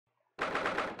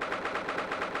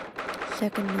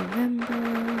2nd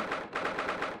November,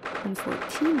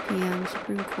 1:14 p.m.,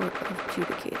 Supreme Court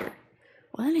Adjudicator.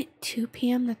 Wasn't it 2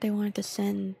 p.m. that they wanted to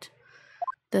send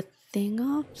the thing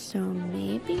off? So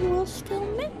maybe we'll still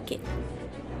make it.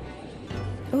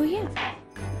 Oh yeah.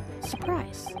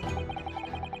 Surprise.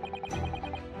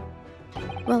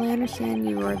 Well, I understand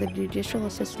you are the judicial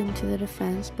assistant to the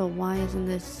defense, but why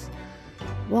this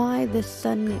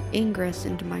sudden ingress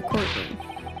into my courtroom?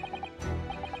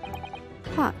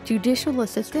 Ha, judicial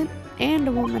assistant and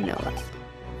a woman no less.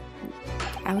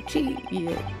 Ouchie,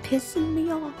 you're pissing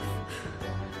me off.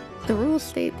 The rules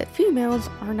state that females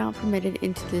are not permitted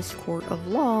into this court of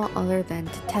law other than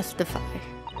to testify.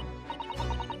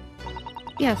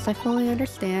 Yes, I fully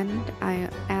understand. I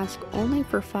ask only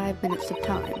for 5 minutes of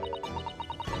time.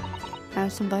 I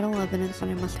have some vital evidence that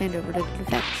I must hand over to the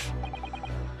defense.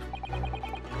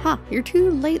 Ha, you're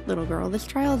too late, little girl. This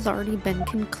trial has already been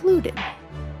concluded.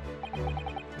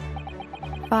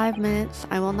 5 minutes,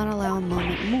 I will not allow a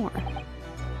moment more.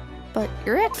 But,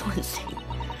 Your Excellency,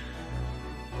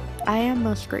 I am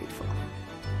most grateful.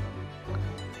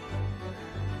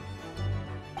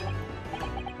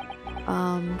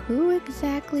 Who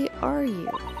exactly are you?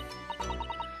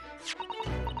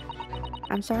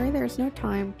 I'm sorry there's no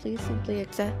time. Please simply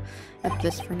accept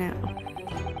this for now.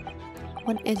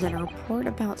 What is it? A report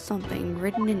about something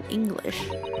written in English.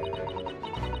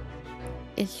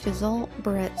 It's Giselle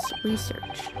Brett's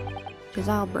research.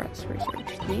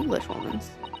 The English woman's.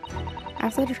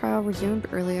 After the trial resumed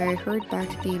earlier, I hurried back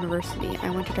to the university. I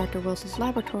went to Dr. Wilson's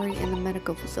laboratory in the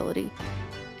medical facility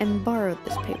and borrowed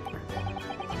this paper.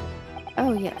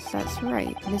 Oh yes, that's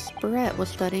right. Miss Brett was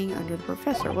studying under the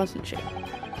professor, wasn't she?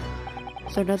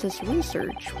 So does this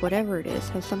research, whatever it is,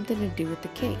 have something to do with the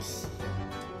case?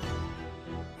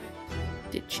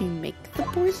 Did she make the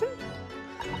poison?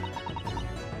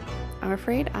 I'm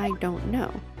afraid I don't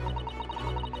know.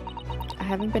 I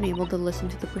haven't been able to listen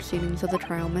to the proceedings of the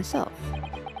trial myself.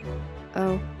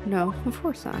 Oh, no, of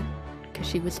course not. Because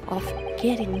she was off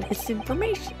getting this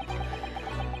information.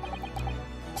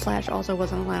 Slash also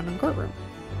wasn't allowed in the courtroom.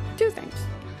 2 things.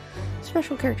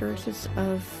 Special characteristics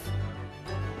of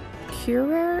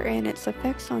Curare and its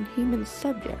effects on human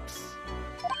subjects.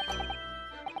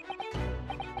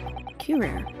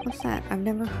 Curare? What's that? I've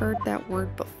never heard that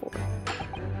word before.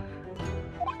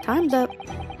 Time's up.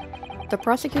 The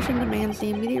prosecution demands the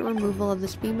immediate removal of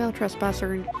this female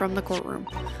trespasser from the courtroom.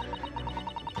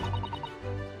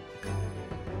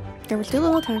 There was too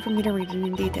little time for me to read it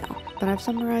in detail, but I've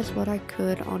summarized what I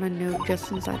could on a note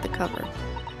just inside the cover.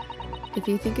 If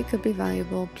you think it could be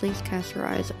valuable, please cast your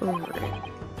eyes over it.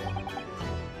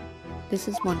 This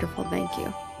is wonderful, thank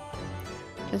you.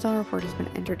 This all report has been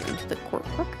entered into the court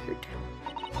record.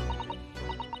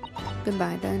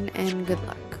 Goodbye then, and good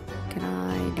luck. Can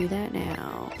I do that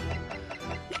now?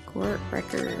 Court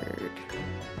record.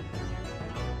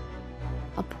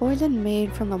 A poison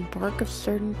made from the bark of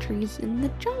certain trees in the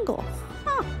jungle.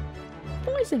 Huh.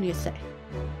 Poison, you say?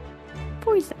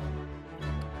 Poison.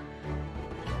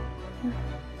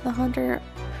 The hunters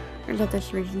of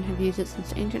this region have used it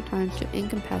since ancient times to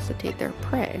incapacitate their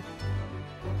prey.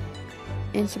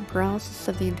 Instant paralysis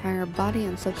of the entire body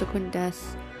and subsequent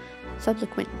death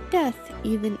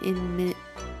even in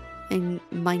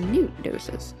minute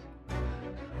doses.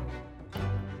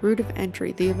 Route of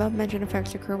entry. The above-mentioned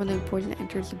effects occur when the poison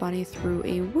enters the body through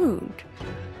a wound,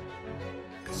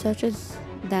 such as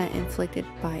that inflicted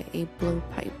by a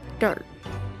blowpipe dart.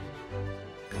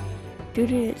 Due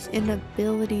to its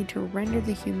ability to render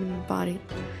the human body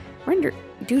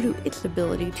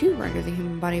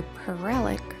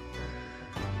paralytic,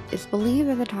 it's believed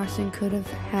that the toxin could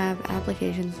have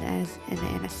applications as an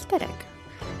anesthetic.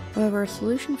 However, a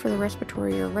solution for the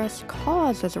respiratory arrest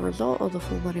caused as a result of the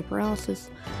full body paralysis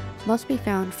must be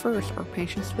found first, or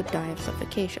patients would die of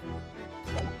suffocation.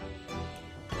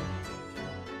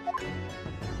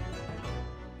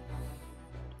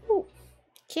 Ooh,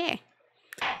 okay.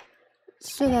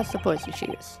 So that's the poison she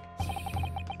used.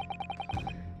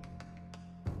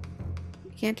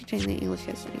 You can't detain the English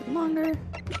case any longer.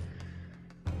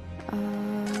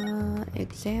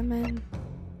 Examine.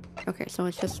 Okay, so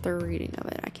it's just the reading of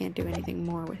it. I can't do anything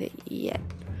more with it yet.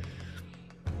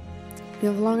 We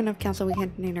have long enough counsel, we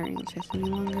can't detain our English case any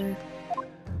longer.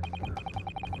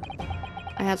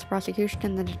 I asked the prosecution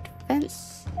and the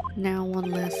defense now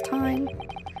one last time.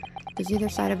 Does either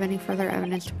side have any further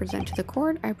evidence to present to the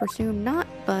court? I presume not,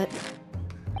 but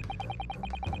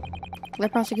the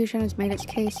prosecution has made its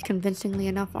case convincingly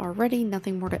enough already.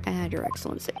 Nothing more to add, Your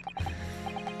Excellency.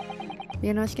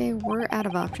 We're out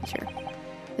of options here.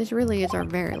 This really is our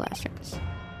very last chance.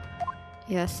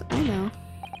 Yes, I know.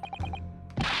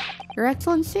 Your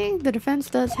Excellency, the defense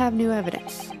does have new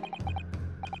evidence.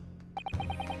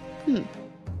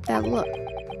 That look.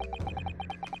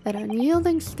 That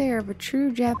unyielding stare of a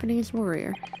true Japanese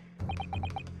warrior.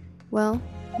 Well,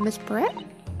 Miss Brett?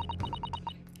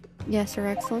 Yes, Your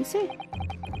Excellency?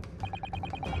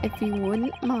 If you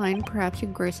wouldn't mind, perhaps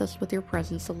you'd grace us with your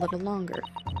presence a little longer.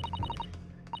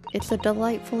 It's a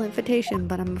delightful invitation,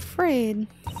 but I'm afraid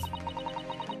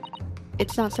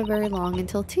it's not so very long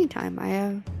until tea time. I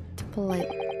have to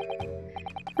politely...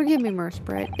 Forgive me, Miss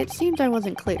Brett. It seems I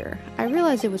wasn't clear. I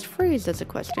realize it was phrased as a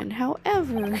question.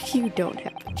 However, you don't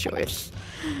have a choice.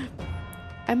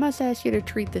 I must ask you to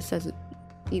treat this as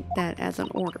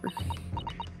an order.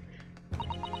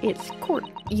 It's court.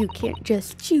 You can't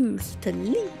just choose to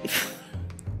leave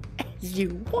as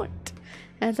you want.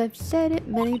 As I've said it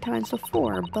many times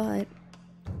before, but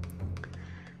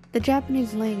the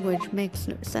Japanese language makes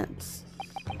no sense.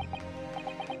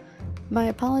 My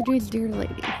apologies, dear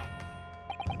lady.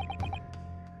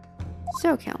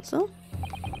 So, counsel,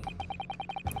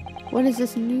 what is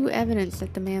this new evidence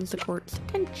that demands the court's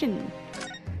attention?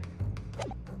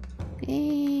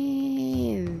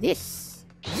 This.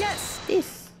 Yes!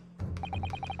 This.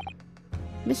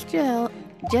 Mr.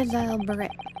 Jezal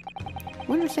Barrett.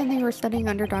 We understand that you were studying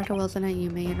under Dr. Wilson at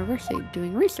Yuma University,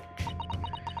 doing research.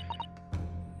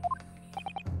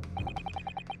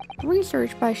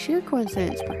 Research by sheer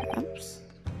coincidence, perhaps,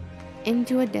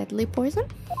 into a deadly poison?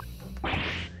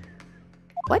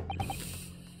 What?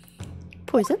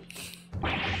 Poison?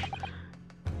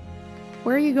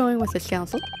 Where are you going with this,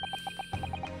 counsel?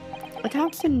 A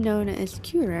toxin known as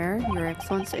curare, Your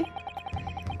Excellency.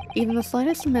 Even the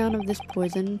slightest amount of this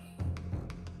poison,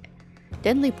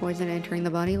 deadly poison entering the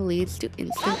body leads to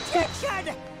instant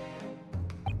death.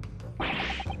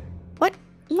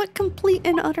 What complete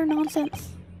and utter nonsense?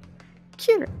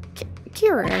 Curare,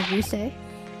 you say?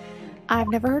 I've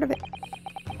never heard of it.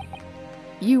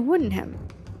 You wouldn't have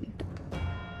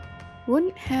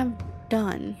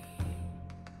done.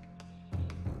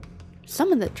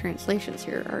 Some of the translations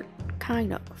here are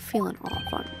kind of feeling off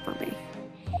for me.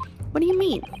 What do you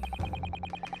mean?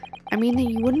 I mean that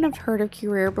you wouldn't have heard of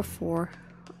curare before,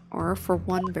 or for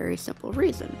one very simple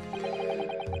reason.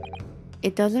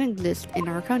 It doesn't exist in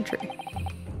our country.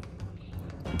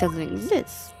 It doesn't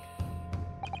exist.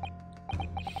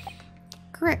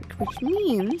 Correct, which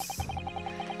means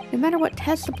no matter what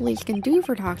tests the police can do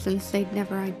for toxins, they'd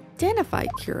never identify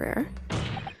curare.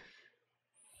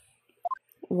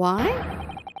 Why?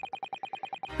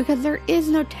 Because there is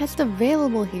no test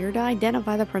available here to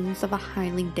identify the presence of this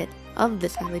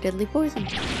highly deadly poison.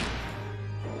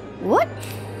 What?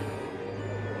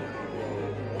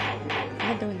 I'm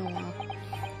not doing a while.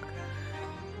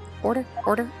 Order.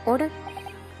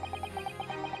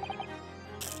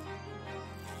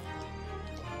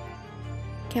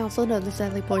 Counsel, does this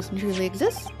deadly poison truly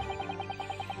exist?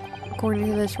 According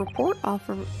to this report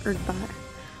offered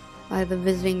by the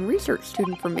visiting research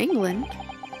student from England,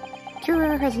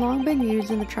 curare has long been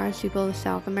used in the tribes people of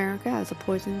South America as a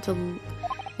poison to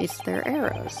lace their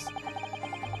arrows.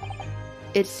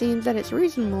 It seems that it's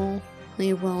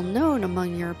reasonably well known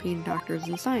among European doctors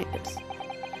and scientists.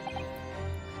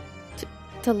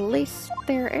 To lace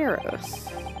their arrows.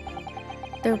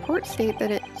 The reports state that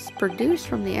it's produced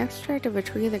from the extract of a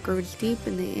tree that grows deep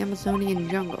in the Amazonian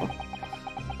jungle,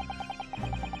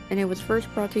 and it was first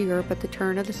brought to Europe at the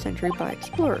turn of the century by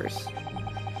explorers.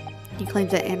 He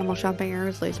claims that animal shopping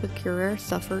arrows laced with curare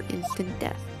suffer instant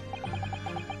death.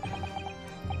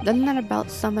 Doesn't that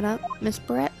about sum it up, Miss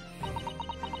Brett?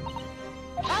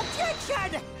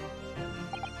 Objection!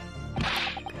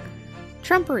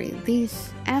 Trumpery.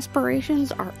 These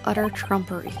aspirations are utter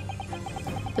trumpery.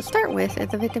 To start with,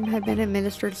 if the victim had been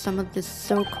administered some of this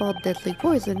so-called deadly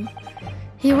poison,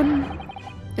 he would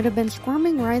have been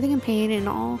squirming, writhing in pain, and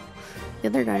all the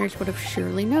other diners would have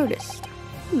surely noticed.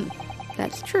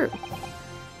 That's true.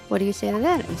 What do you say to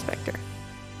that, Inspector?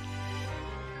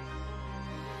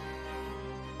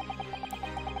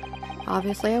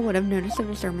 Obviously, I would have noticed a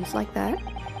disturbance like that.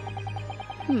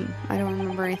 I don't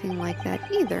remember anything like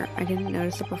that either. I didn't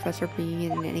notice the professor being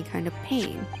in any kind of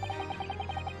pain.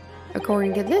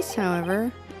 According to this,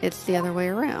 however, it's the other way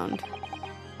around.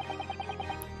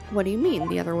 What do you mean,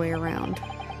 the other way around?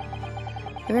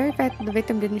 The very fact that the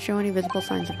victim didn't show any visible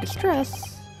signs of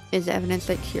distress is evidence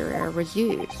that curare was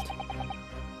used.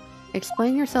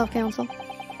 Explain yourself, counsel.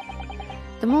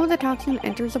 The moment the toxin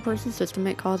enters a person's system,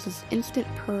 it causes instant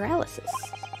paralysis.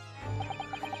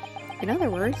 In other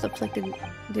words, afflicted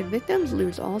victims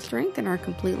lose all strength and are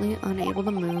completely unable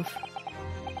to move.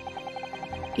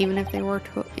 Even if they were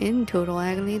in total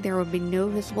agony, there would be no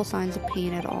visible signs of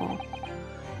pain at all.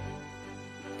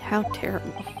 how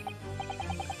terrible.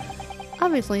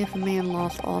 Obviously, if a man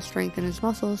lost all strength in his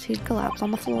muscles, he'd collapse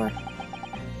on the floor.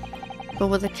 But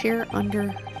with a chair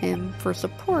under him for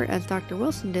support, as Dr.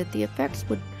 Wilson did, the effects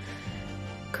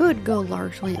could go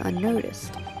largely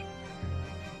unnoticed.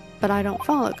 But I don't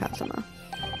follow Kazuma.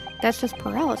 That's just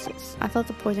paralysis. I thought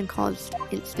the poison caused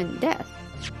instant death.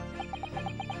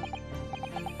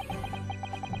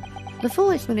 The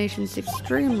full explanation is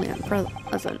extremely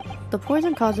unpleasant. The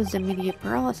poison causes immediate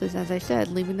paralysis, as I said,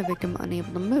 leaving the victim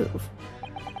unable to move.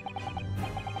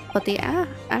 But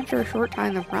after a short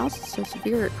time, the paralysis is so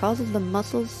severe it causes the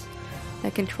muscles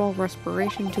that control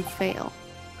respiration to fail.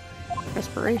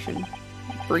 Respiration,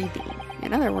 breathing.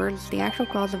 In other words, the actual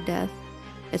cause of death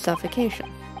is suffocation.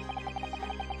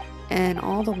 And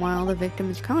all the while, the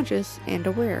victim is conscious and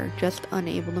aware, just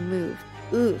unable to move.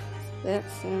 Ooh, that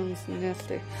sounds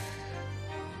nasty.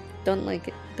 Don't like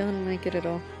it. Don't like it at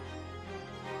all.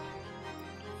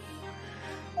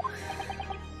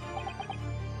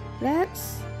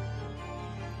 That's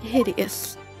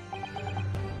hideous.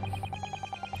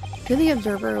 To the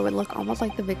observer, it would look almost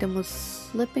like the victim was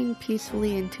slipping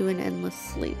peacefully into an endless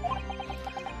sleep.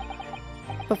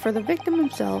 But for the victim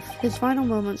himself, his final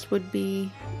moments would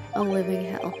be a living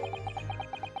hell.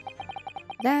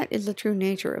 That is the true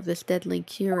nature of this deadly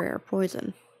cure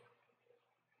poison.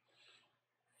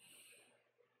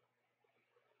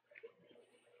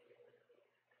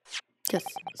 Just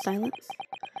silence.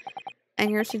 And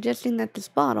you're suggesting that this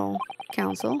bottle,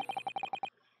 Counsel,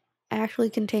 actually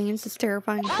contains this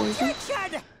terrifying poison?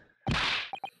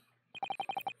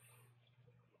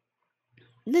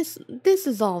 This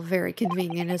is all very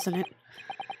convenient, isn't it?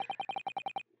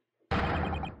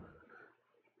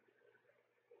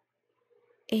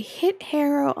 A hit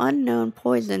harrow unknown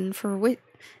poison for which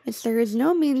there is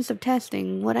no means of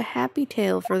testing. What a happy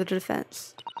tale for the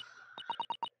defense.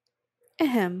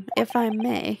 Ahem, if I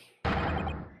may.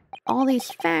 All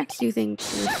these facts you think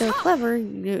you're so clever,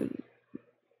 it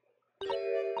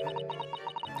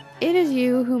is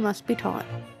you who must be taught.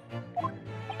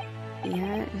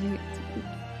 Yeah,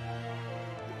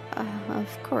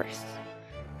 of course.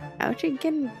 How'd you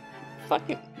get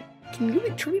fucking... Can you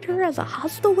treat her as a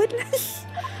hostile witness?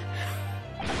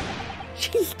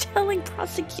 She's telling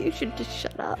prosecution to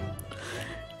shut up.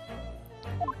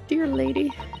 Dear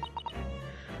lady.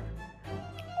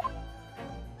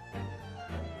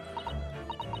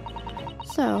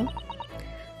 So,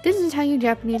 this is how you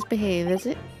Japanese behave, is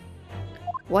it?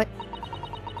 What?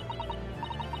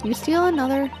 You steal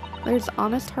another's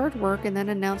honest hard work and then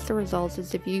announce the results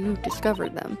as if you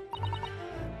discovered them.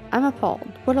 I'm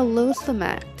appalled. What a loathsome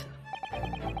act.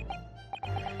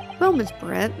 Well, Miss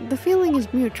Brett, the feeling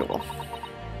is mutual.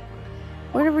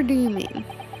 Whatever do you mean?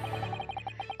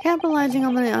 Capitalizing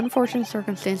on the unfortunate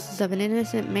circumstances of an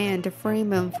innocent man to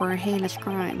frame him for a heinous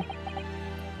crime.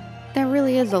 That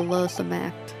really is a loathsome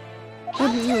act.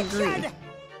 Wouldn't you agree?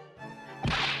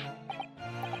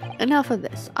 Enough of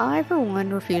this. I, for one,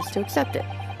 refuse to accept it.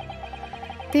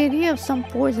 The idea of some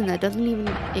poison that doesn't even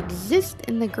exist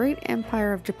in the great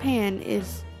empire of Japan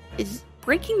is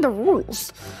breaking the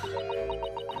rules.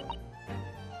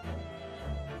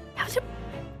 How's it?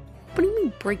 What do you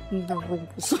mean breaking the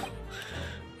rules?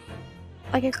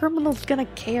 Like a criminal's gonna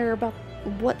care about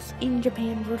what's in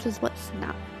Japan versus what's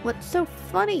not. What's so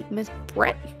funny, Miss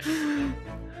Brett?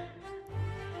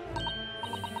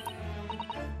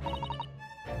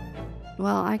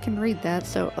 Well, I can read that,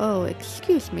 so oh,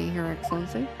 excuse me, Your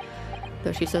Excellency.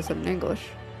 Though she says it in English.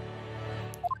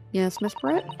 Yes, Miss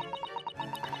Brett?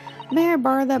 May I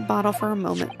borrow that bottle for a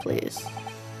moment, please?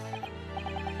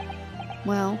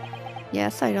 Well,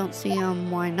 yes, I don't see,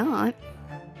 why not?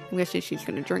 I guess she's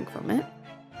gonna drink from it.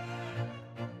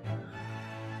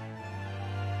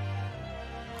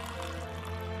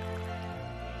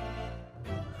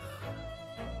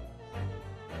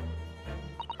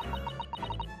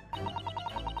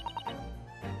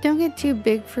 Don't get too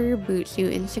big for your boots, you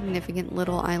insignificant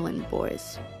little island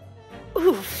boys.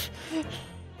 Oof.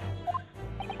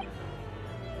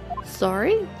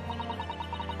 Sorry?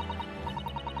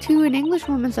 To an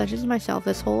Englishwoman such as myself,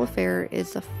 this whole affair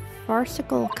is a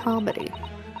farcical comedy.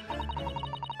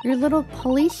 Your little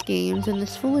police games and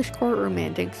this foolish courtroom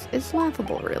antics is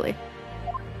laughable, really.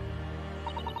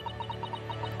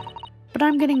 But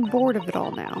I'm getting bored of it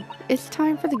all now. It's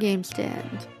time for the games to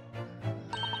end.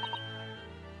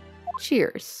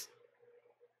 Cheers.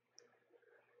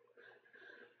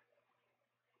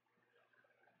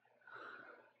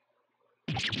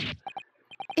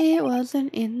 It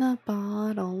wasn't in the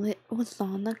bottle, it was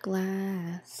on the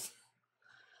glass.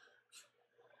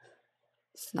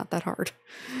 It's not that hard.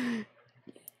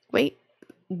 Wait,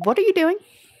 what are you doing?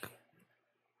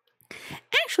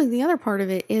 actually, the other part of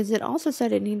it is it also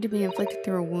said it needed to be inflicted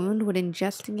through a wound. Would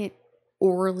ingesting it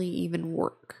orally even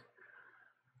work?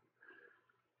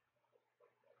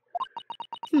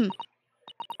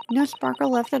 No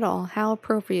sparkle left at all. How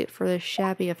appropriate for this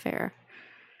shabby affair.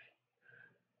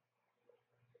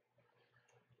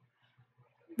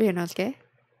 Ryunosuke?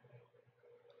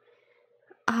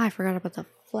 Ah, I forgot about the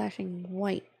flashing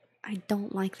white. I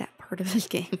don't like that part of this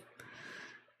game.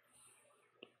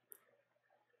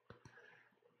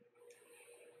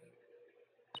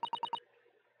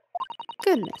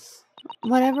 Goodness.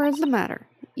 Whatever is the matter?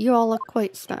 You all look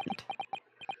quite stunned.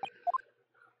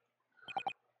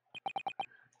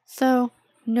 So,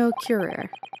 no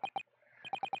cure.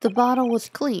 The bottle was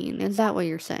clean, is that what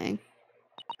you're saying?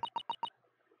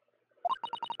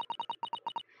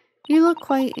 You look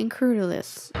quite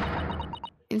incredulous.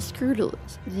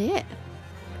 Yeah.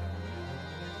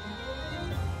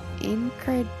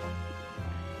 Incredulous,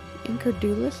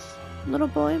 little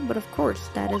boy, but of course,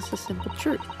 that is the simple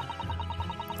truth.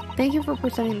 Thank you for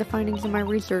presenting the findings of my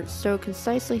research so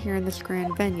concisely here in this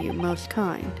grand venue, most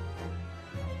kind.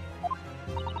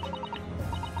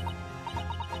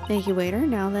 Thank you, waiter.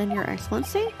 Now then, Your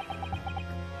Excellency?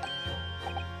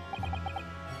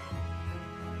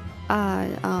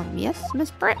 Yes,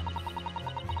 Miss Britt?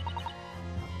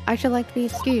 I should like to be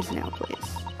excused now,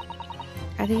 please.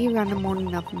 I think you've gotten more than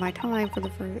enough of my time for the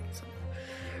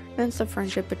furtherance of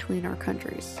friendship between our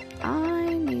countries.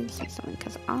 I need to say something,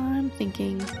 because I'm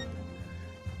thinking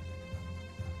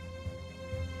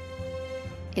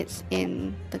it's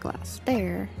in the glass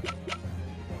there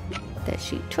that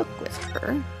she took with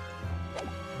her.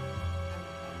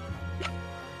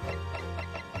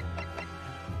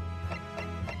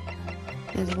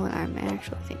 Is what I'm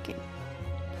actually thinking.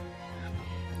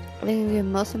 I think I give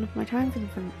most enough of my time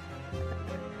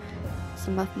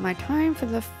for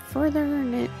the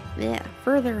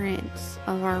furtherance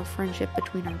of our friendship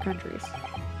between our countries.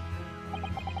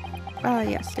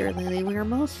 Yes, dear Lily, we are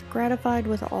most gratified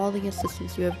with all the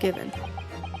assistance you have given.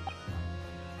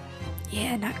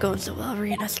 Yeah, not going so well,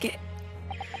 Ryunosuke.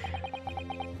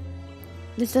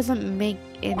 This doesn't make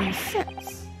any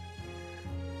sense.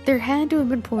 There had to have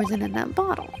been poison in that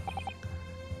bottle.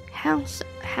 How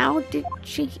did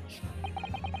she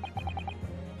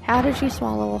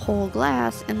swallow a whole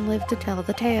glass and live to tell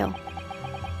the tale?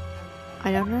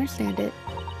 I don't understand it.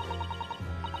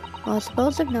 Well, I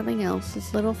suppose if nothing else,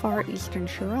 this little far eastern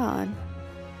charade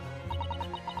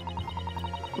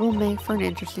will make for an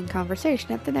interesting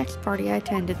conversation at the next party I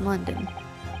attend in London.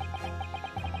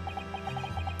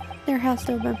 There has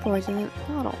to have been poison in the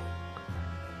bottle.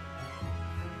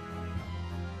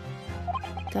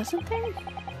 Doesn't there?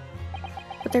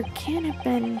 But there can't have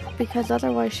been, because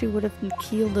otherwise she would have been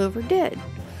keeled over dead.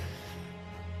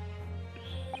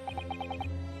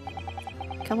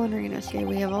 Come on, Ryunosuke,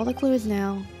 we have all the clues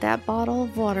now. That bottle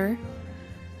of water.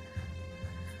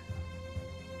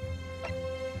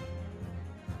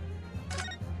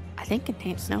 I think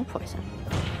contains snow poison.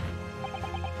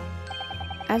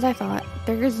 As I thought,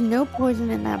 there is no poison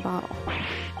in that bottle.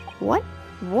 What?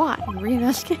 Why,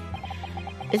 Ryunosuke?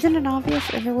 Isn't it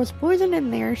obvious? If there was poison in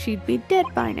there, she'd be dead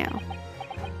by now.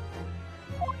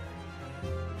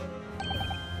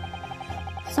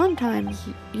 Sometimes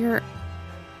your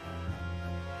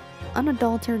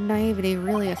unadulterated naivety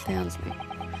really astounds me.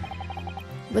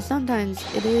 But sometimes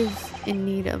it is in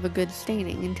need of a good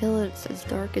staining until it's as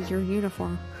dark as your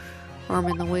uniform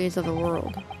in the ways of the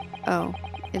world. Oh,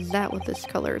 is that what this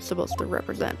color is supposed to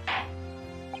represent?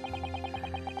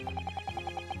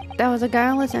 That was a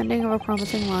guileless ending of a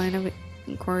promising line of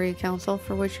inquiry counsel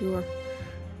for which you were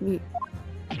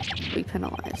be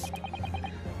penalized.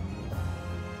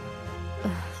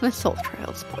 This whole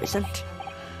trial's poisoned.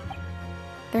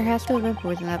 There has to have been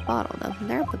poison in that bottle, doesn't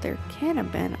there? But there can't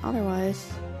have been,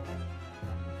 otherwise.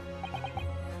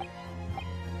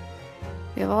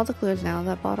 We have all the clues now.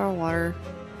 That bottle of water.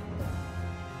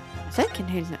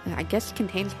 I guess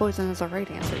contains poison is the right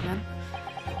answer then.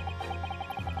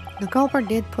 The culprit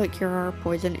did put cure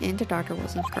poison into Dr.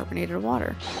 Wilson's carbonated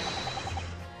water.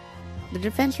 The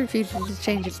defense refuses to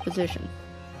change its position.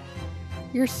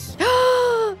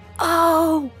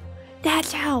 Oh!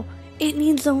 That's how! It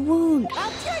needs a wound!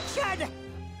 Objection!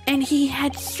 And he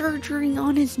had surgery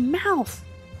on his mouth!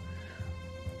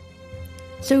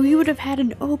 So he would have had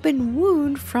an open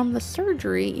wound from the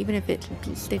surgery, even if it's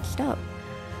stitched up.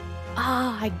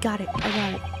 Ah, I got it.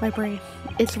 My brain.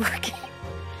 It's working.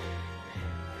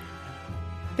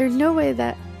 There's no way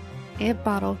that a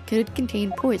bottle could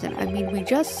contain poison. I mean, we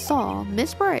just saw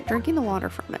Miss Bright drinking the water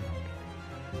from it.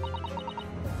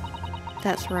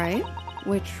 That's right,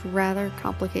 which rather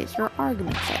complicates your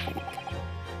arguments, I think.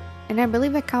 And I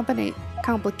believe a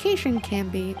complication can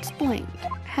be explained.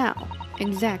 How?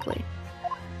 Exactly.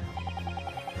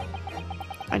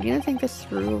 I need to think this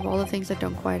through of all the things that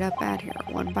don't quite up at here,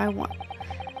 one by one.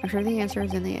 I'm sure the answer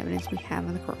is in the evidence we have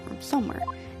in the courtroom somewhere.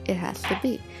 It has to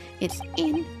be. It's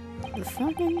in the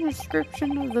fucking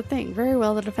description of the thing. Very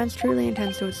well, the defense truly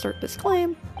intends to assert this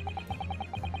claim.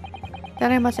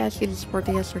 Then I must ask you to support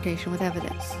the assertion with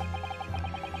evidence.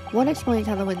 What explains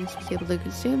how the witness was able to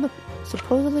consume the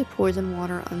supposedly poisoned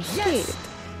water unscathed? Yes!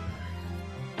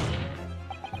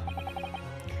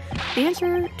 The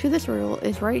answer to this riddle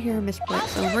is right here in Miss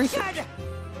Brett's own research.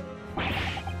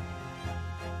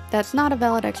 That's not a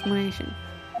valid explanation.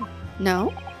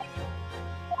 No.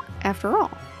 After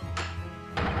all,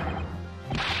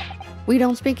 we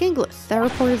don't speak English. That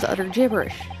report is utter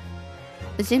gibberish.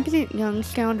 This impudent young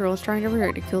scoundrel is trying to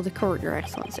ridicule the court, Your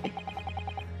Excellency.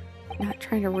 Not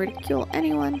trying to ridicule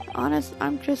anyone. Honest,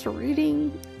 I'm just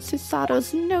reading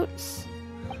Susato's notes.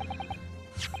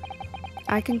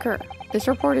 I concur. This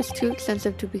report is too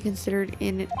extensive to be considered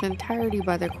in its entirety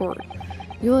by the court.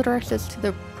 You will address this to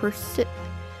the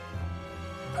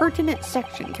pertinent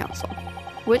section, counsel.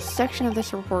 Which section of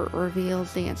this report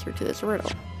reveals the answer to this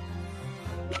riddle?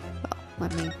 Well,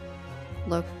 let me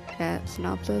look at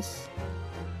synopsis.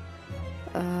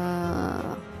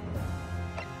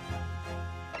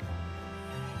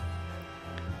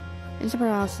 In some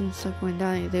paralysis when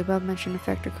dying, the above mentioned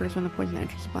effect occurs when the poison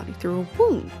enters the body through a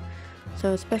wound.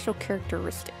 So special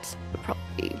characteristics would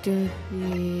probably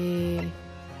be,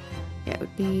 yeah, it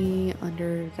would be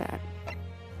under that.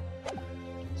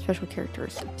 Special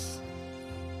characteristics.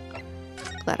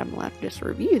 Glad I'm allowed to just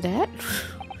review that.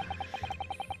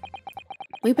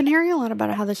 We've been hearing a lot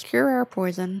about how this cure our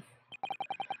poison,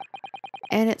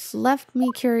 and it's left me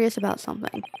curious about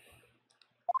something.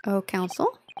 Oh,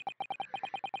 counsel?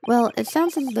 Well, it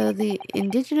sounds as though the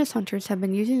indigenous hunters have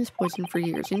been using this poison for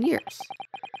years and years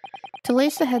to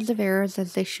lace the heads of arrows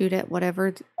as they shoot at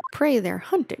whatever prey they're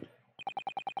hunting.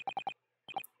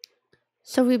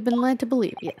 So we've been led to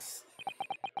believe, yes.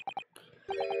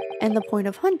 And the point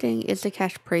of hunting is to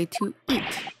catch prey to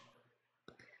eat.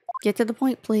 Get to the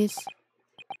point, please.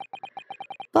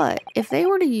 But if they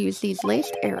were to use these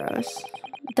laced arrows,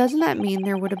 doesn't that mean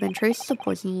there would have been traces of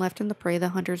poison left in the prey the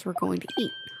hunters were going to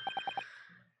eat?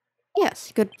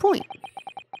 Yes, good point.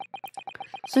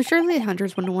 So surely the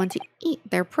hunters wouldn't want to eat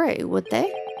their prey, would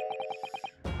they?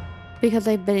 Because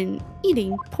they've been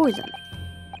eating poison.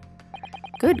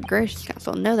 Good gracious,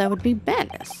 counsel, no, that would be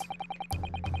madness.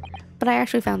 But I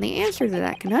actually found the answer to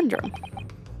that conundrum.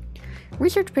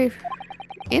 Research paper.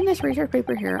 In this research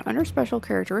paper here, under special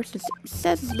characteristics, it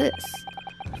says this.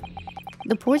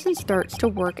 The poison starts to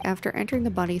work after entering the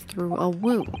body through a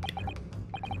wound.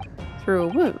 Through a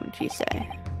wound, you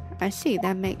say? I see,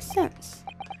 that makes sense.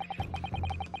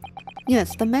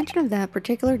 Yes, the mention of that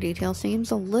particular detail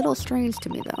seems a little strange to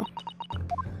me, though.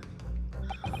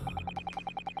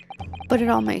 But it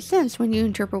all makes sense when you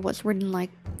interpret what's written like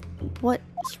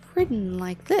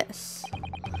this.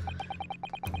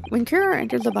 When cure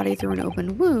enters the body through an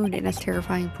open wound, it has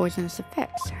terrifying poisonous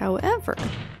effects. However,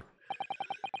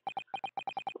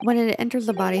 when it enters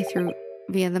the body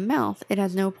via the mouth, it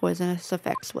has no poisonous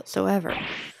effects whatsoever.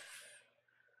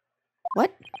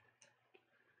 What?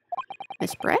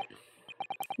 Miss Brett?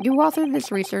 You authored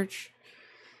this research.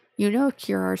 You know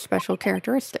cure our special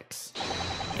characteristics.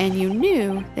 And you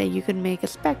knew that you could make a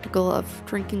spectacle of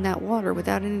drinking that water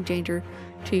without any danger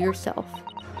to yourself.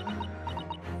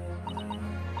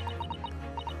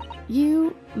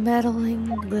 You meddling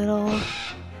little...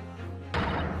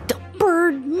 The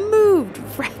bird moved,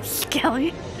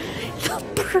 rapscallion! The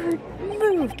bird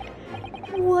moved!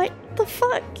 What the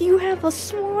fuck? You have a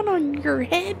swan on your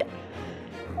head?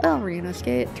 Well, Ryunosuke,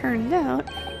 it turns out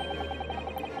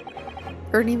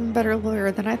you're an even better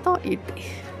lawyer than I thought you'd be.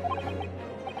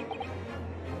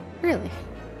 Really?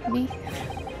 Me?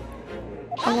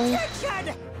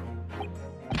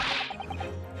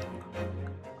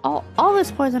 All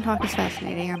this poison talk is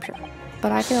fascinating, I'm sure.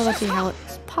 But I fail to see how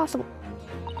it's possible.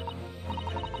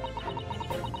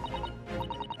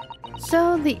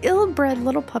 So, the ill-bred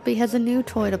little puppy has a new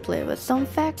toy to play with. Some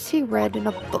facts he read in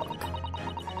a book.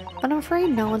 But I'm afraid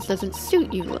knowledge doesn't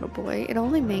suit you, little boy. It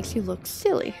only makes you look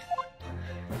silly.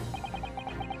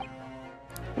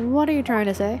 What are you trying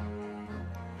to say?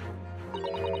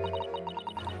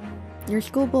 Your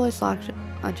schoolboy's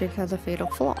logic has a fatal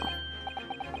flaw.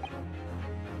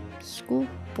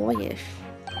 Schoolboyish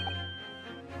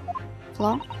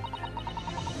flaw?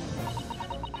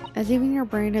 As even your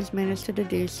brain has managed to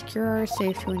deduce, cure are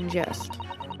safe to ingest.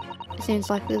 It seems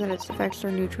likely that its effects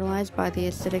are neutralized by the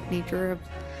acidic nature of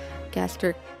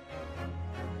gastric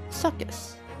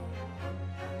succus.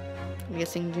 I'm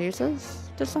guessing Jesus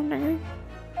to some degree.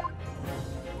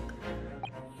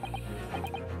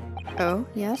 Oh,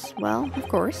 yes, well, of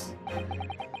course.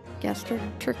 Gastric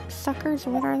suckers,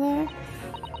 what are they?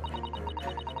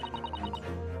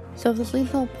 So if this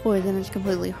lethal poison is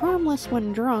completely harmless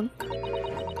when drunk,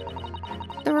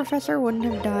 the professor wouldn't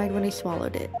have died when he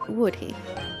swallowed it, would he?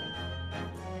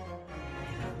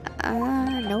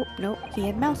 Nope, he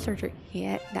had mouth surgery.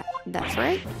 That's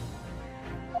right.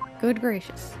 Good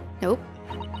gracious. Nope.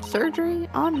 Surgery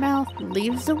on mouth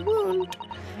leaves a wound.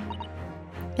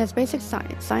 That's basic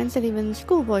science. Science that even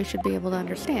schoolboys should be able to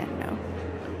understand, no?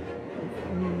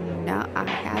 No, I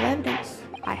have evidence.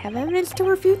 I have evidence to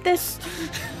refute this.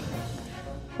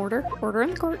 Order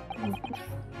in the court.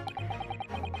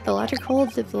 The logic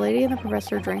holds if the lady and the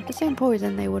professor drank the same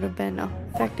poison, they would have been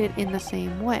affected in the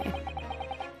same way.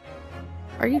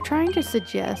 Are you trying to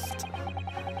suggest?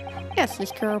 Yes,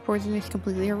 this cure poison is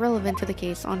completely irrelevant to the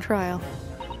case on trial.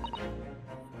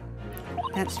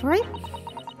 That's right.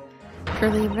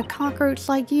 Surely even a cockroach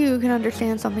like you can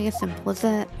understand something as simple as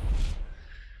that.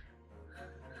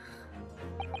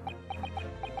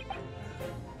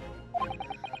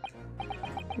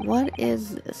 What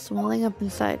is this welling up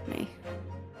inside me?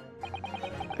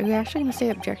 Are you actually going to say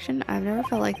objection? I've never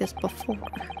felt like this before.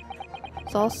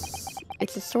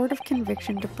 It's a sort of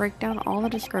conviction to break down all the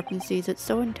discrepancies. It's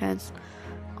so intense,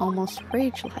 almost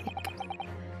rage-like.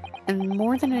 And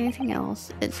more than anything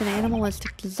else, it's an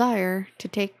animalistic desire to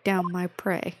take down my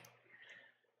prey.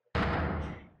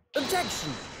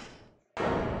 Objection!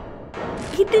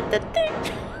 He did the thing!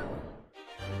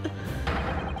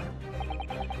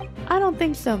 I don't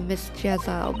think so, Miss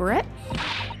Jezebel Brett.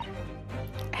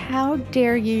 How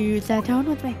dare you use that tone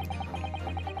with me?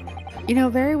 You know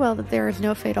very well that there is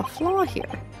no fatal flaw here.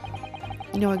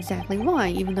 You know exactly why,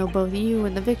 even though both you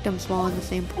and the victim swallowed the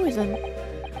same poison.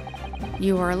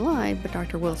 You are alive, but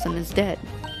Dr. Wilson is dead.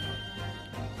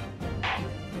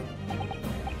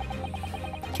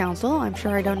 Counsel, I'm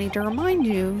sure I don't need to remind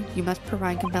you, you must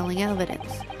provide compelling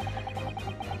evidence.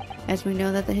 As we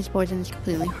know that his poison is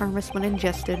completely harmless when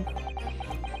ingested,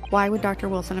 why would Dr.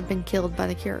 Wilson have been killed by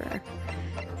the curer?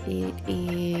 It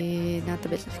is not the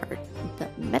business card, the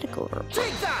medical report.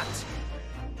 Take that!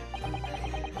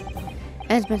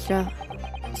 As Mr.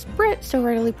 Brett so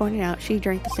readily pointed out, she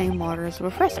drank the same water as the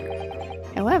professor.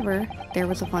 However, there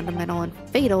was a fundamental and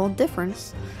fatal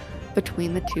difference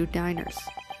between the two diners.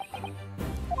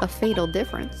 A fatal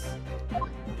difference?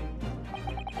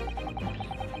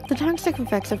 The toxic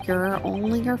effects of cure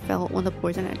only are felt when the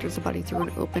poison enters the body through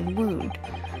an open wound.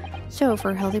 So,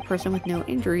 for a healthy person with no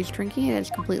injuries, drinking it is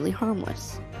completely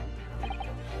harmless.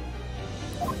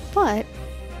 But,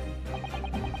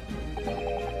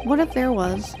 what if there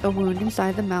was a wound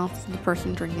inside the mouth of the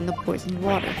person drinking the poisoned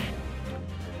water?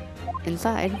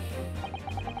 Inside?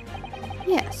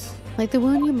 Yes, like the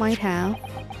wound you might have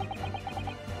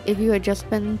if you had just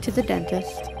been to the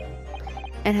dentist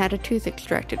and had a tooth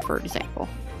extracted, for example.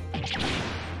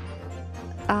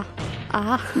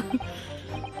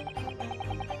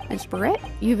 Miss Barrett,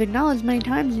 you've acknowledged many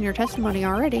times in your testimony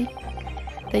already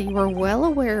that you were well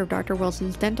aware of Dr.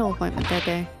 Wilson's dental appointment that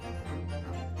day.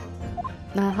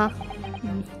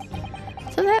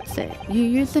 So that's it. You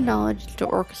used the knowledge to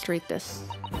orchestrate this.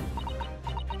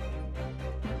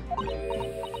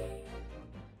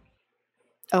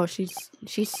 Oh, she's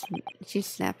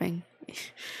snapping.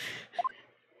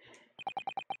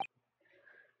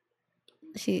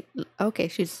 She's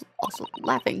also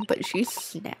laughing, but she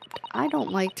snapped. I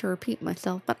don't like to repeat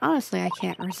myself, but honestly, I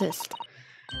can't resist.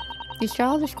 These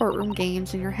childish courtroom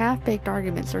games and your half-baked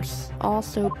arguments are all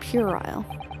so puerile.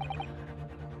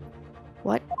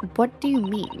 What do you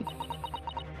mean?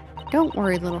 Don't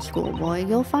worry, little schoolboy,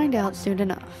 you'll find out soon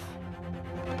enough.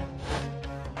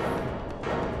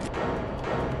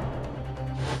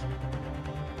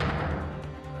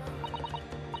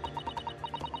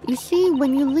 You see,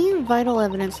 when you leave vital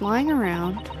evidence lying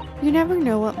around, you never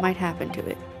know what might happen to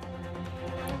it.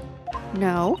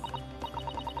 No.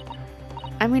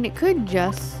 I mean, it could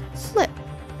just slip.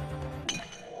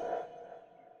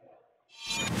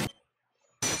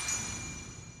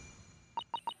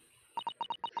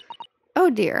 Oh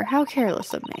dear, how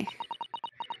careless of me.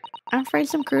 I'm afraid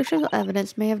some crucial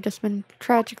evidence may have just been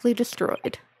tragically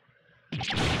destroyed.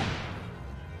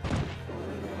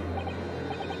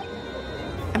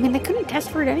 I mean, they couldn't test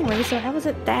for it anyway, so how was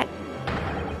it that...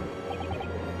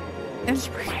 And the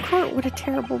Supreme Court, what a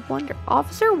terrible blunder.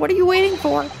 Officer, what are you waiting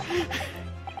for?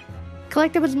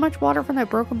 Collect up as much water from that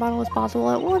broken bottle as possible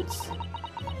at once.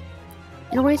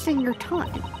 You're wasting your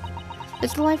time.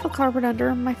 This delightful carpet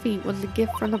under my feet was a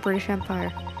gift from the British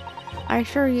Empire. I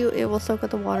assure you it will soak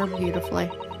up the water beautifully.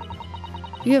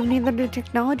 You have neither the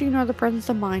technology nor the presence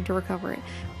of mind to recover it.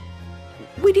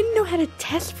 We didn't know how to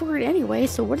test for it anyway,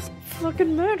 so what does it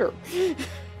fucking matter?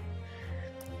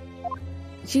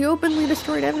 She openly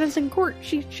destroyed evidence in court.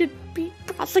 She should be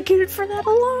prosecuted for that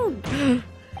alone.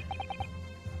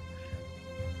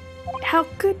 How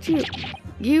could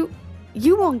you?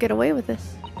 You won't get away with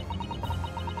this.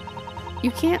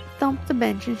 You can't thump the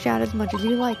bench and shout as much as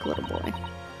you like, little boy.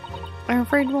 I'm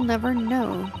afraid we'll never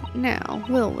know now,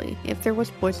 will we, if there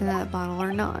was poison in that bottle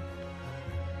or not.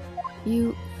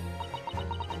 And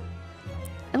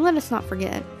let us not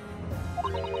forget,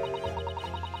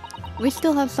 we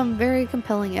still have some very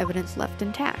compelling evidence left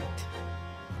intact.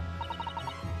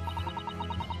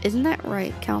 Isn't that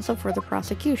right, counsel for the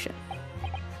prosecution?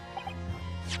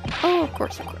 Oh, of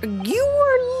course, of course. You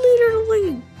are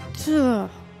literally...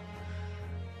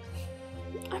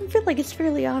 I feel like it's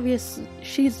fairly obvious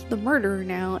she's the murderer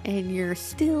now, and you're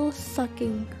still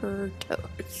sucking her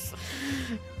toes.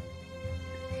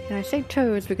 And I say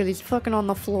toes because he's fucking on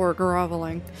the floor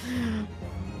groveling.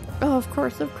 Oh, of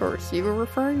course, of course. You were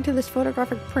referring to this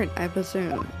photographic print, I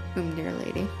presume, dear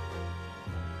lady.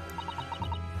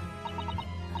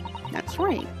 That's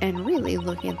right, and really,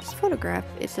 looking at this photograph,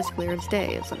 it's as clear as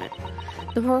day, isn't it?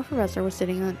 The poor professor was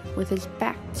sitting with his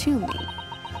back to me.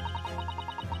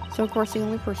 So, of course, the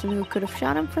only person who could have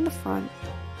shot him from the front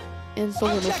is the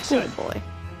little schoolboy.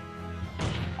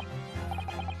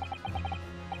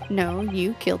 No,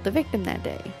 you killed the victim that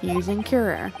day, using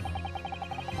Cura.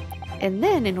 And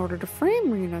then, in order to frame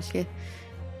Ryunosuke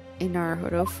and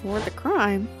Naruhodo for the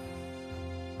crime,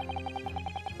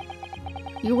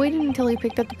 you waited until he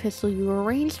picked up the pistol you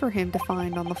arranged for him to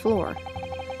find on the floor,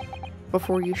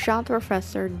 before you shot the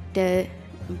professor dead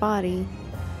body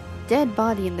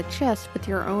in the chest with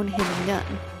your own hidden gun.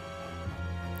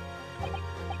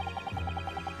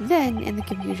 Then, in the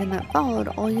confusion that followed,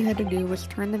 all you had to do was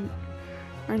turn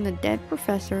the dead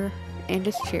professor and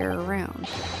his chair around.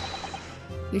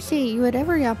 You see, you had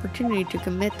every opportunity to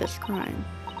commit this crime.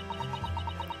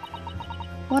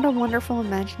 What a wonderful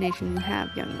imagination you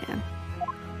have, young man.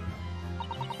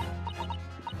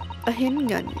 A hidden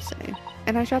gun, you say?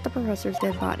 And I shot the professor's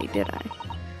dead body, did I?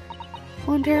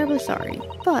 Well, I'm terribly sorry,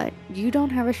 but you don't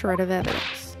have a shred of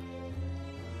evidence.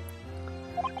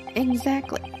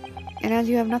 Exactly. And as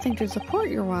you have nothing to support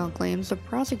your wild claims, the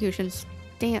prosecution's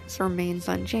stance remains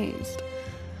unchanged.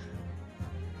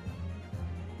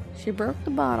 She broke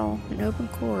the bottle in open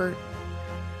court,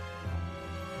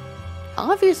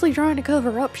 obviously trying to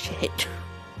cover up shit.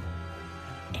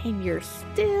 And you're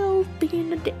still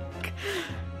being a dick.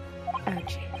 Oh,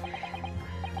 gee.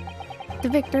 The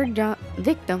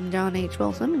victim, John H.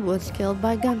 Wilson, was killed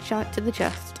by gunshot to the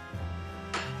chest.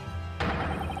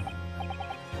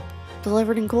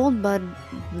 Delivered in cold blood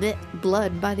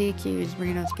by the accused,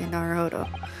 Ryunosuke Naruhodo.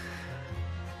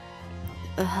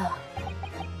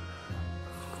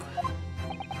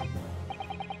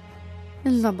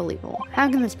 This is unbelievable. How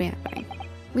can this be happening?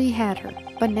 We had her,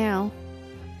 but now...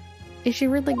 Is she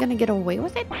really gonna get away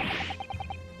with it?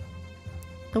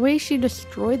 The way she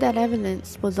destroyed that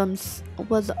evidence was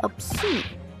obscene.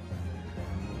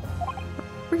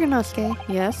 Ryunosuke,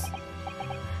 yes.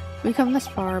 We come this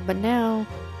far, but now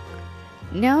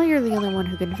you're the only one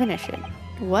who can finish it.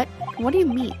 What? What do you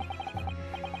mean?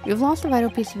 You've lost a vital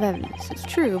piece of evidence. It's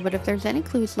true, but if there's any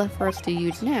clues left for us to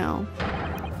use now,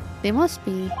 they must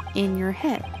be in your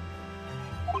head.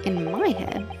 In my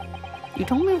head? You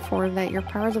told me before that your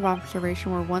powers of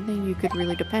observation were one thing you could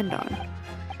really depend on.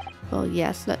 Well,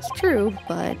 yes, that's true,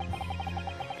 but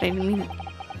I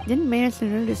didn't manage to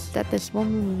notice that this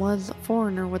woman was a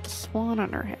foreigner with a swan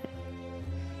on her head.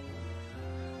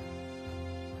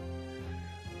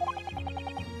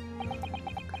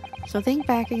 So think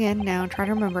back again now and try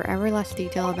to remember every last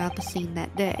detail about the scene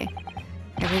that day.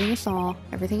 Everything you saw,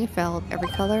 everything you felt, every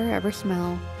color, every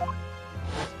smell.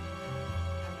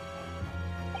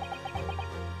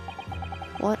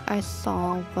 What I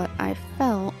saw, what I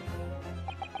felt,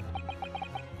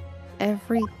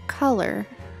 every color.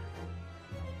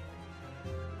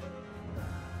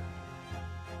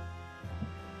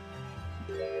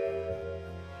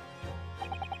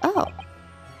 Oh.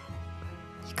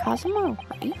 It's Cosmo,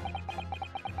 right?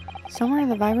 Somewhere in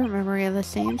the vibrant memory of the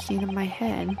same scene in my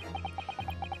head.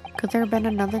 Could there have been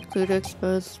another clue to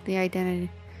expose the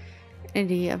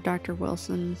identity of Dr.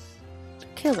 Wilson's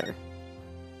killer?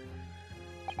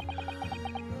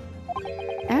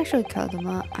 Actually,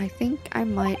 Kazuma, I think I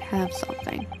might have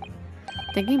something.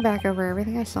 Thinking back over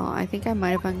everything I saw, I think I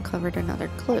might have uncovered another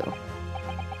clue.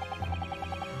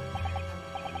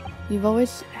 You've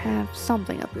always have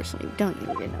something up your sleeve, don't you,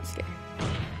 Inosuke?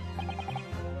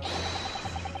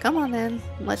 Come on then,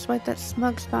 let's wipe that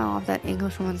smug smile off that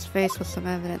Englishwoman's face with some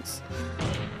evidence.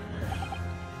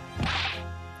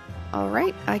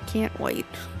 Alright, I can't wait.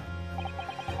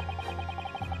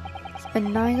 It's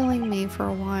been nagging me for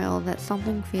a while that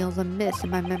something feels amiss in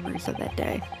my memories of that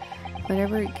day.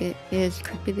 Whatever it is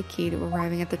could be the key to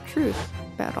arriving at the truth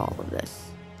about all of this.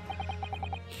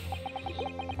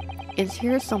 It's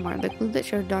here somewhere. The clue that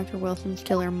showed Dr. Wilson's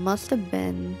killer must have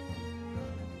been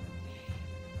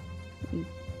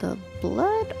the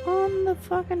blood on the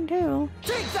fucking tool.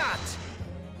 Take that!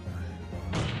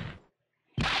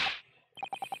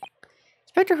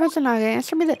 Inspector Hosonaga,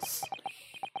 answer me this.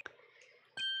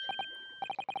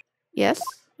 Yes?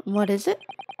 What is it?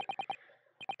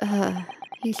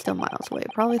 He's still miles away,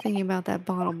 probably thinking about that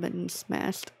bottle being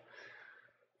smashed.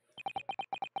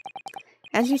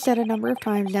 As you said a number of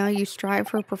times now, you strive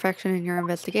for perfection in your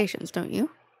investigations, don't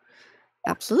you?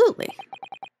 Absolutely.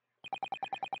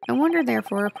 I wonder,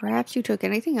 therefore, perhaps you took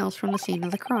anything else from the scene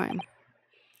of the crime.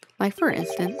 Like, for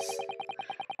instance,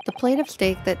 the plate of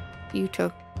steak that you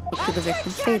took to the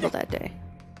victim's table that day.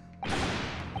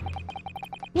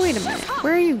 Wait a minute,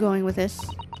 where are you going with this?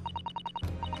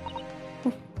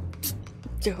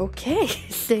 Okay,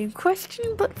 same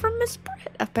question, but from Miss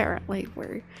Brett, apparently.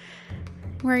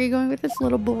 Where are you going with this,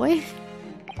 little boy?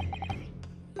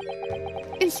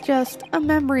 It's just a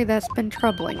memory that's been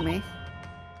troubling me.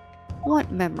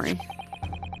 What memory?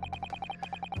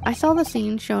 I saw the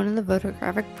scene shown in the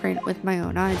photographic print with my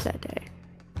own eyes that day.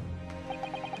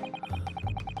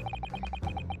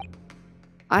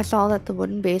 I saw that the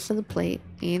wooden base of the plate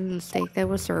and the steak that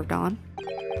was served on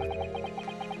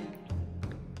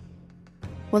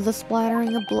was a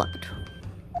splattering of blood.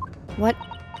 What?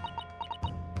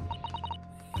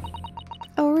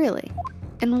 Oh, really?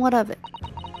 And what of it?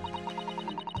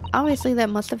 Obviously, that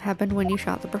must have happened when you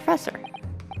shot the professor.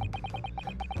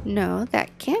 No,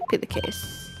 that can't be the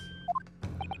case.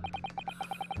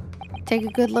 Take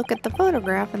a good look at the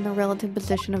photograph and the relative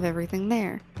position of everything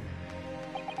there.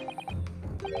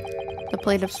 The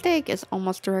plate of steak is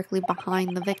almost directly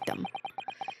behind the victim.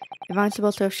 If I'm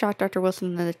supposed to have shot Dr.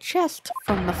 Wilson in the chest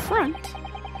from the front,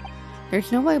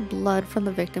 there's no way blood from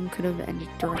the victim could have ended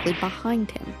directly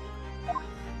behind him.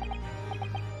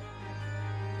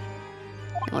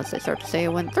 Unless they start to say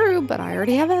it went through, but I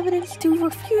already have evidence to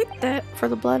refute that. For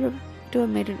the blood to have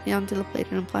made it onto the plate,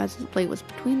 it implies that the plate was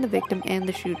between the victim and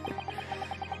the shooter.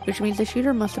 Which means the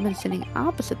shooter must have been sitting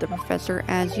opposite the professor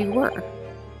as you were.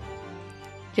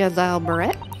 Jezal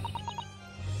Barrett?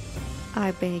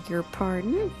 I beg your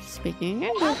pardon. Speaking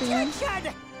English.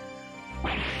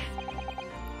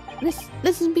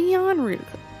 This is beyond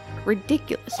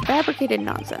ridiculous, fabricated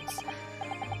nonsense.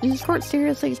 Is this court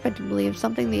seriously expected to believe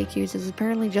something the accused is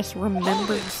apparently just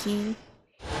remembered seeing?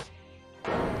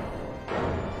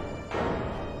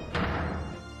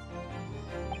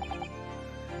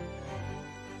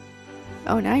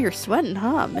 Oh, now you're sweating,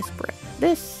 huh, Miss Brett?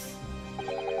 This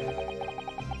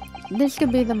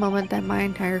could be the moment that my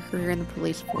entire career in the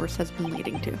police force has been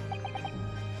leading to.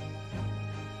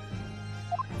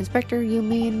 Inspector, you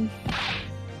mean?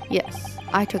 Yes,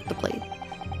 I took the plate.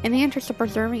 In the interest of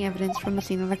preserving evidence from the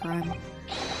scene of the crime.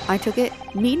 I took it,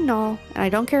 meat and all, and I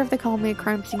don't care if they call me a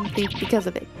crime scene thief because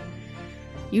of it.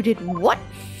 You did what?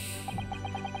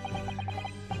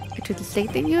 I took the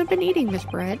steak that you had been eating, Miss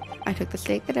Brett. I took the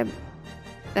steak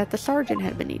that the sergeant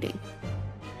had been eating.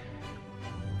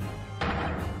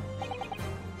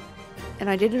 And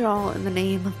I did it all in the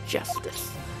name of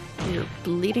justice. You're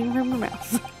bleeding from your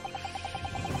mouth.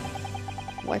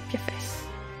 Wipe your face.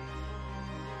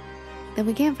 Then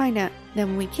we can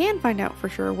find out for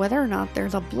sure whether or not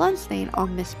there's a blood stain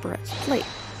on Miss Brett's plate.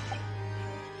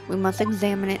 We must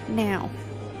examine it now.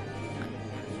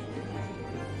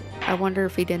 I wonder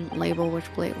if he didn't label which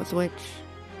plate was which.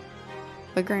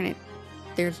 But granted,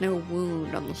 there's no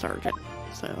wound on the sergeant,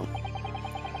 so...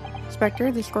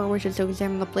 Inspector, the score wishes to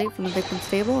examine the plate from the victim's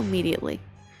table immediately.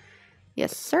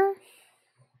 Yes, sir.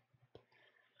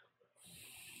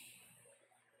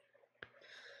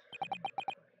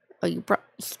 Oh, you brought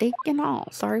steak and all.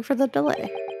 Sorry for the delay.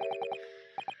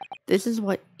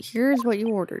 Here's what you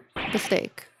ordered. The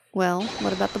steak. Well,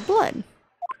 what about the blood?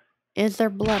 Is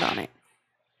there blood on it?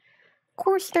 Of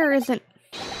course there isn't.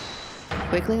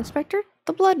 Quickly, Inspector.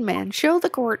 The blood man. Show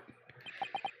the court.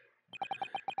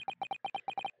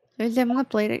 Examine the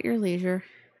plate at your leisure.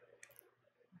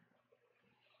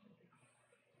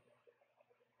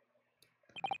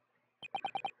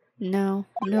 No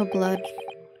blood.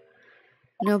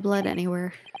 No blood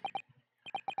anywhere.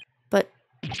 But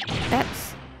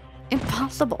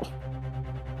Impossible.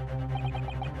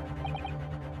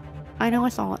 I know I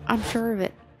saw it. I'm sure of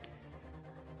it.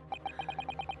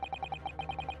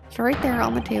 So right there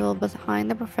on the table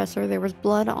behind the professor, there was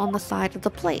blood on the side of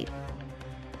the plate.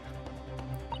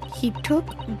 He took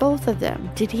both of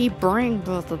them. Did he bring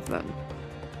both of them?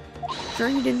 Sure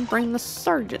he didn't bring the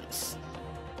sergeants.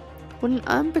 What an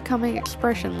unbecoming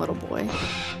expression, little boy.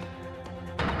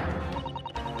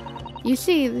 You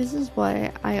see, this is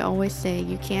why I always say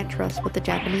you can't trust what the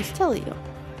Japanese tell you.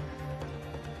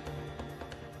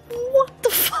 What the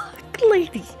fuck,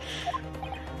 lady?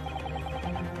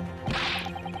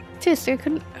 Tisk, I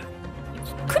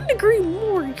couldn't agree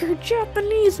more. You're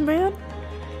Japanese, man.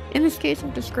 In this case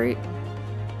of disgrace,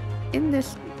 in the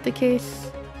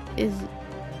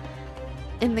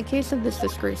case of this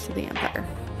disgrace to the Empire,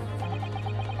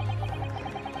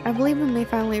 I believe we may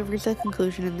finally reach a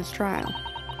conclusion in this trial.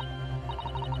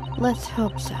 Let's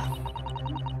hope so.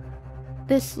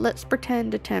 This let's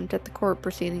pretend attempt at the court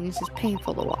proceedings is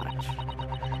painful to watch,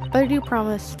 but I do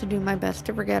promise to do my best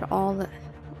to forget all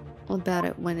about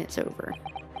it when it's over.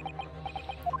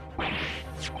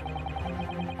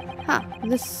 Huh,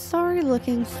 this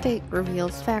sorry-looking steak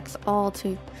reveals facts all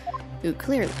too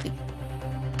clearly.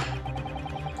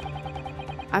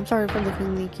 I'm sorry for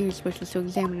looking the accused wishes to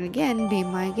examine it again. Be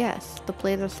my guest. The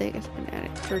plate of steak has been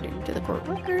entered into the court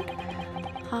record.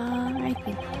 I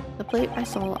think the plate I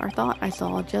saw, or thought I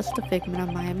saw, just a figment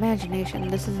of my imagination.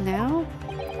 This is now?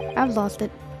 I've lost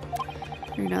it.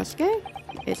 Ryunosuke?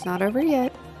 It's not over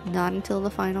yet. Not until the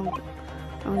final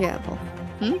gavel.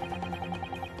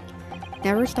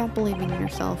 Never stop believing in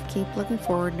yourself. Keep looking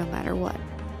forward no matter what.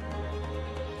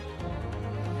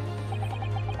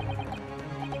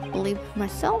 Believe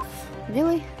myself?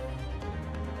 Really?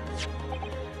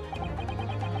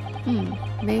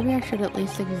 Maybe I should at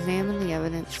least examine the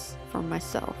evidence for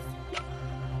myself.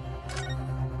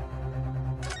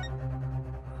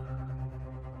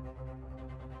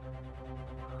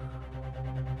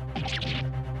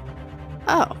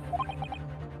 Oh.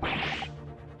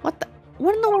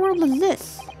 What in the world is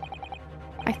this?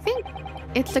 I think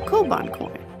it's a Koban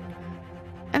coin.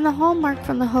 And the hallmark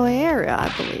from the Hoei area,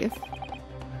 I believe.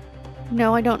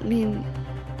 No, I don't mean...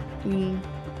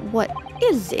 what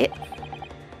is it?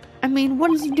 I mean, what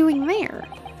is he doing there?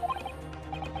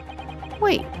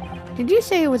 Wait, did you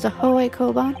say it was a Hoei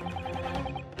Koban?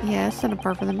 Yes, and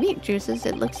apart from the meat juices,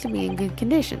 it looks to be in good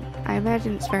condition. I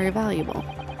imagine it's very valuable.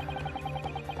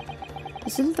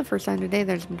 This isn't the first time today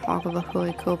there's been talk of a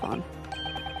Hoei Koban.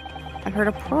 I've heard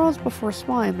of pearls before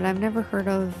swine, but I've never heard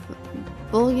of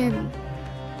bullion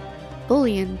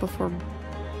before.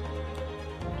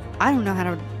 I don't know how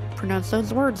to pronounce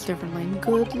those words differently.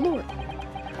 Good lord.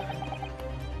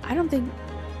 I don't think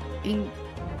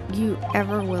you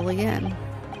ever will again.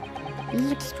 This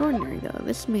is extraordinary though.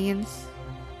 This means...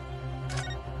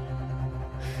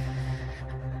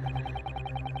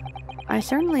 I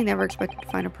certainly never expected to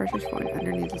find a precious coin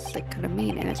underneath the stick cut of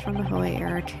meat, and it's from the Hoei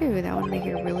era too. That would make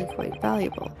it really quite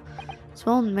valuable. It's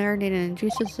well marinated in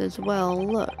juices as well.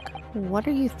 Look, what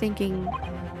are you thinking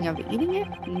of eating it?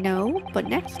 No, but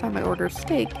next time I order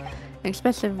steak, an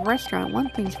expensive restaurant, one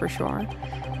thing's for sure.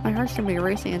 My heart's gonna be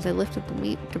racing as I lift up the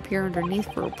meat to peer underneath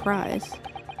for a prize.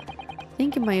 I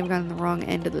think you might have gotten the wrong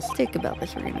end of the stick about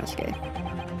this, Ryunosuke.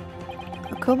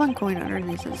 A Koban coin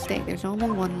underneath the steak. There's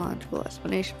only one logical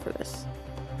explanation for this.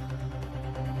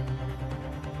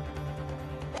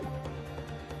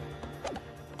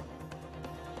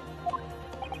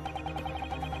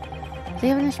 The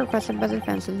evidence requested by the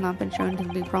defense has not been shown to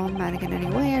be problematic in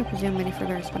any way. I presume any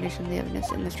further explanation of the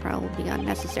evidence in this trial will be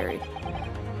unnecessary.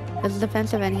 Does the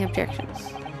defense have any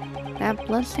objections? That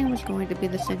bloodstain was going to be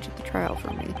the cinch of the trial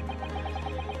for me.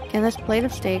 Can this plate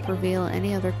of steak reveal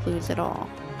any other clues at all?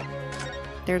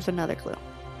 There's another clue.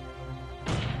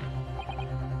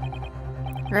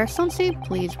 Your Excellency,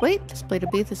 please wait. This plate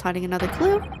of beef is hiding another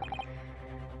clue.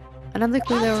 Another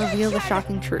clue that will reveal the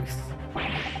shocking truth.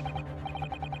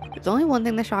 There's only one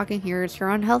thing that's shocking here. It's your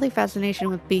unhealthy fascination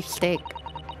with beef steak.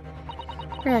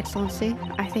 Your Excellency,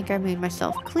 I think I made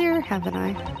myself clear, haven't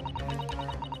I?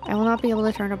 I will not be able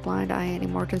to turn a blind eye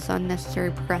anymore to this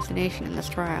unnecessary procrastination in this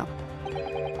trial.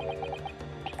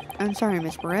 I'm sorry,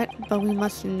 Miss Barrett, but we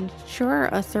must ensure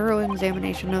a thorough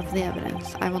examination of the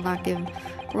evidence. I will not give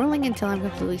ruling until I'm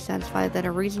completely satisfied that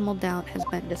a reasonable doubt has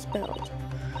been dispelled.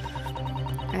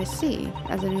 I see.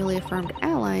 As a newly affirmed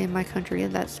ally in my country,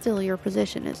 that's still your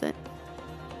position, is it?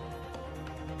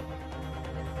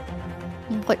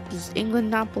 What, does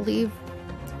England not believe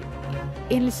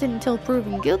innocent until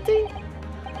proven guilty?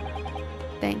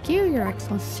 Thank you, Your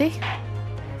Excellency.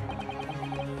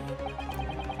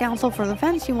 Counsel for the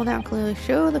defense, you will now clearly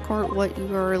show the court what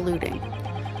you are eluding.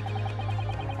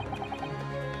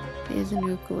 Is a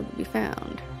new clue to be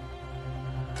found.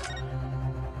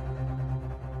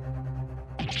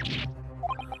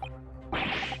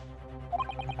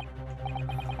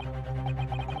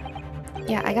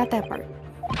 Yeah, I got that part.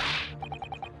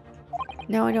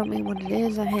 No, I don't mean what it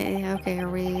is. Okay, are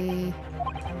we...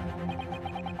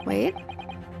 Wait.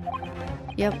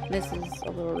 Yep, this is a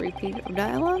little repeat of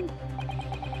dialogue.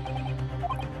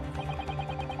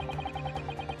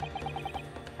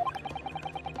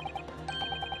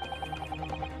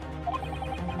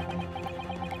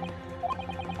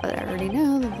 But I already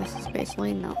know that this is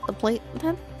basically not the plate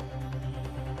then.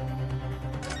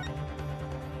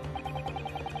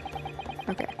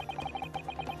 Okay.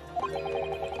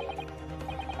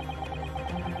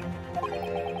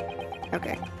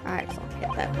 Okay, I accidentally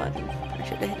hit that button. I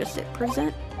should have hit just hit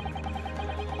present.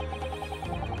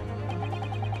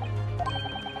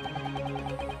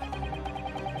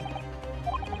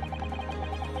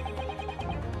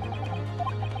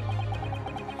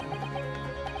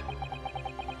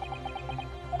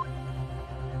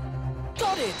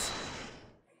 Got it!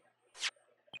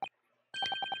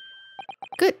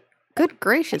 Good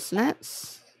gracious,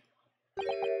 Nets.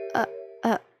 A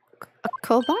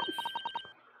cobot?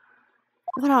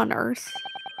 What on earth?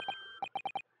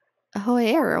 A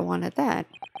Hoera wanted that.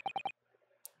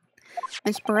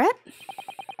 Miss Barrett?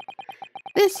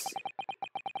 This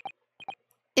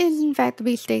is in fact the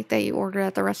beefsteak that you ordered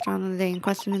at the restaurant on the day in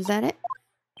question, is that it?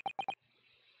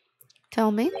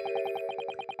 Tell me.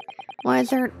 Why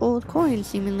is there an old coin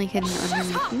seemingly hidden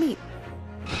underneath the meat?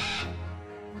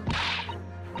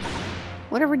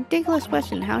 What a ridiculous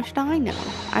question, how should I know?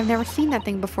 I've never seen that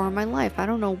thing before in my life. I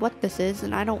don't know what this is,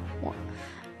 and I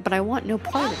want no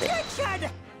part of it.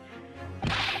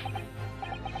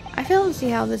 I fail to see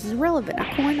how this is relevant. A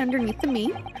coin underneath the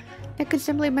meat? It could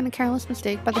simply have been a careless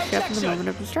mistake by the chef in the moment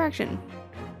of distraction.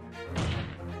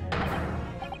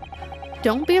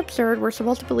 Don't be absurd, we're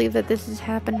supposed to believe that this has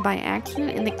happened by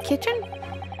accident in the kitchen?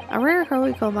 A rare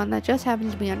Hoey Koban that just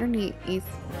happens to be underneath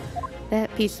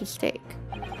that piece of steak.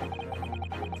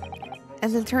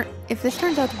 If this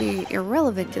turns out to be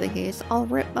irrelevant to the case, I'll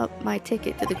rip up my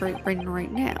ticket to the Great Britain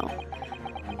right now.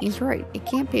 He's right, it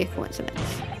can't be a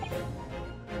coincidence.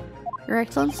 Your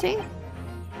Excellency?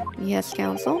 Yes,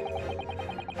 Counsel?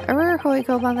 A rare Hoey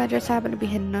Koban that just happened to be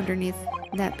hidden underneath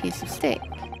that piece of steak.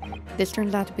 If this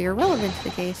turns out to be irrelevant to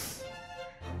the case,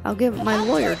 I'll give it my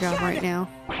lawyer job right now.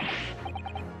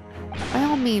 By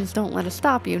all means, don't let us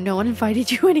stop you. No one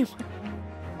invited you anyway.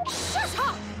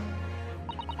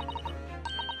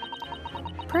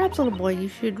 Perhaps, little boy, you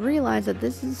should realize that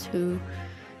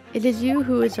it is you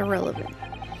who is irrelevant.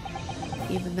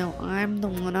 Even though I'm the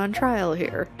one on trial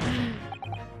here.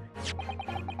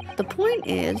 The point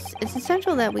is, it's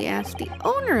essential that we ask the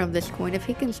owner of this coin if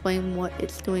he can explain what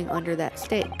it's doing under that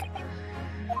steak.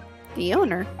 The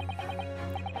owner?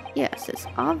 Yes, it's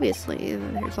obviously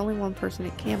there's only one person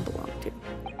it can belong to.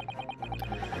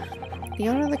 The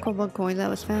owner of the kobold coin that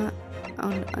was found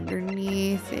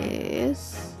underneath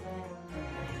is...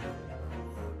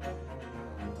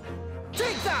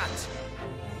 Take that!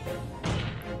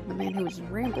 The man who was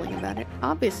rambling about it.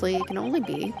 Obviously, it can only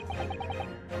be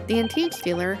the antique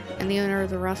dealer and the owner of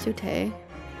the Rasute,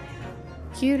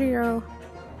 Kyrio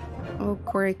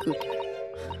Okorekuta.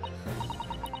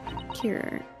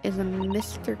 Here is a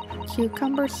Mr.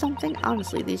 Cucumber something?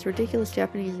 Honestly, these ridiculous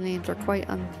Japanese names are quite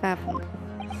unfathomable.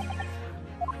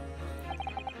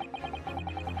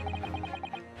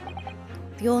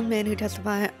 The old man who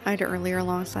testified earlier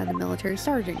alongside the military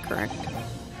sergeant, correct?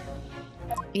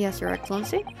 Yes, Your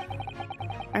Excellency.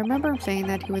 I remember him saying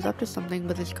that he was up to something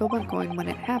with his koban coin when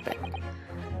it happened.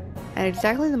 At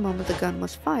exactly the moment the gun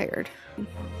was fired.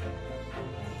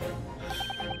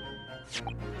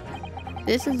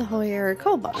 This is the Hoyera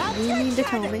Koban. Do you mean to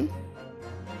tell me?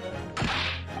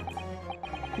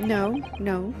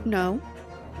 No.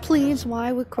 Please,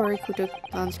 why would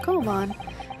Korikuto's Koban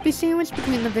be sandwiched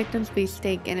between the victim's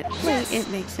beefsteak and its plate? It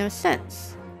makes no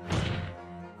sense.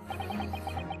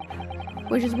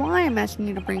 Which is why I'm asking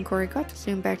you to bring Korikuto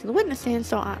soon back to the witness stand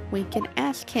so we can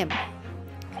ask him.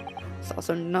 It's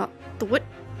also not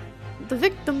the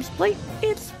victim's plate,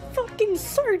 it's fucking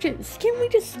Sergeant's. Can we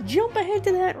just jump ahead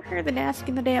to that rather than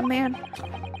asking the damn man?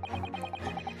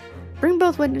 Bring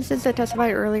both witnesses that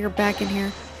testified earlier back in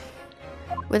here.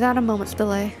 Without a moment's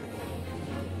delay.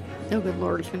 Oh good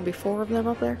lord, there's gonna be 4 of them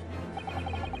up there.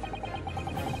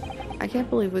 I can't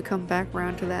believe we come back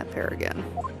around to that pair again.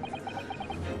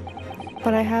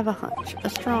 But I have a hunch, a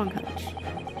strong hunch,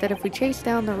 that if we chase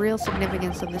down the real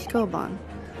significance of this koban,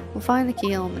 will find the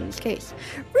key element in this case.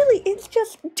 Really, it's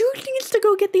just, dude needs to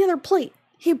go get the other plate.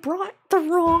 He brought the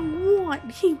wrong one.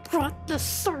 He brought the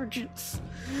sergeant's.